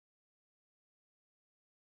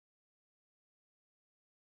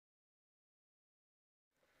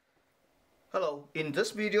Hello, in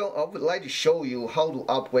this video I would like to show you how to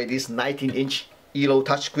upgrade this 19-inch ELO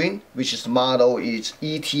touchscreen, which is model is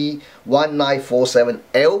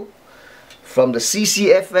ET1947L from the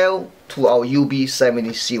CCFL to our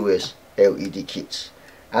UB70 series LED kits.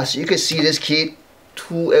 As you can see, this kit,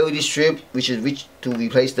 two LED strip which to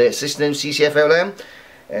replace the existing CCFL lamp,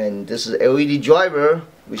 and this is LED driver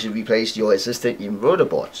which will replace your existing inverter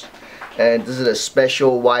boards. And this is a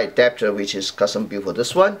special wire adapter which is custom built for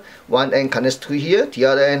this one. One end connects to here, the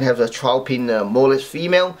other end has a 12-pin moled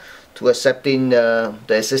female to accepting the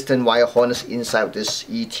existing wire harness inside of this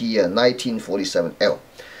ET1947L.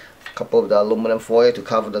 Couple of the aluminum foil to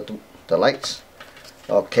cover the lights.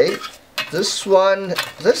 Okay, this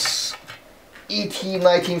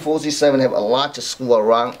ET1947 have a larger screw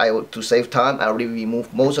around. To save time, I already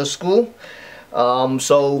removed most of the screw.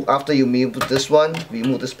 So after you remove this one,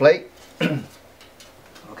 remove this plate.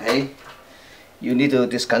 Okay, you need to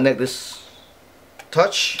disconnect this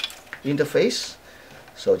touch interface,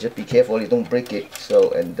 so just be careful you don't break it.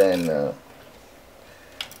 So, and then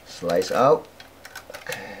slice out.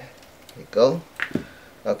 Okay, there you go.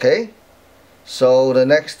 Okay, so the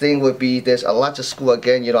next thing would be there's a larger screw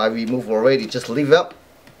again. I removed already. Just leave it up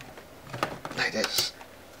like this.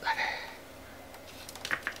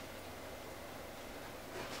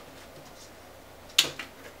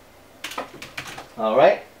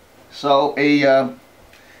 Alright, so you're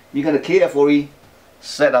gonna carefully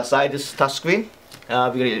set aside this touch screen.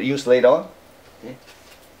 We're gonna use later on.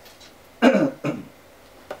 Okay.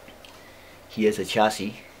 Here's a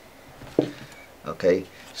chassis. Okay,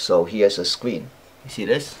 so here's a screen. You see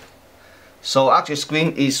this? So actually,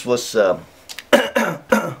 screen was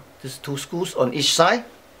there's two screws on each side,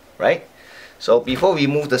 right? So before we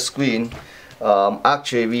move the screen,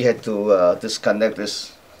 actually we had to disconnect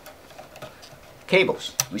this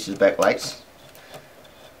cables, which is backlights.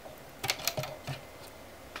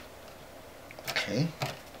 Okay.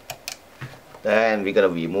 Then we're gonna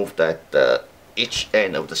remove that each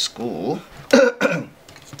end of the screw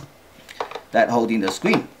that holding the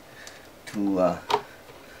screen to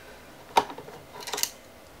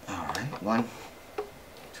alright, 1,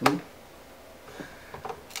 2.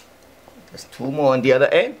 There's 2 more on the other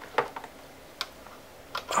end.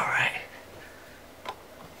 Alright.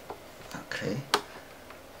 Okay.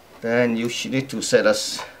 Then you should need to set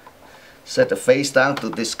the face down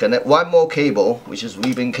to disconnect one more cable, which is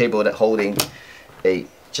ribbon cable that holding a.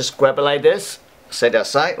 Just grab it like this, set it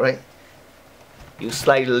aside, right? You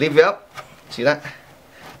slightly lift it up. See that?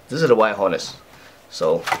 This is the wire harness.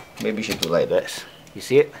 So maybe you should do like this. You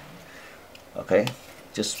see it? Okay.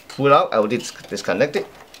 Just pull it out. I will disconnect it.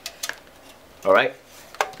 All right.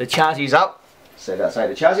 The chassis is out. Set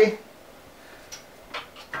aside the chassis.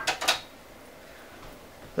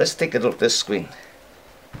 Let's take a look at this screen.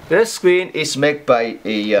 This screen is made by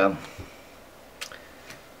a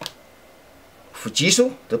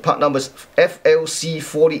Fujitsu. The part number is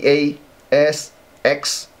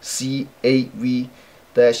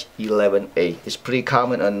FLC48SXCAV-11A. It's pretty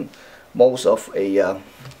common on most of a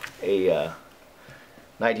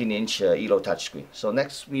 19-inch ELO touchscreen. So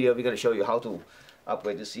next video we're going to show you how to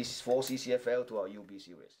upgrade the 4 CCFL to our UB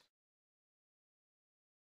series.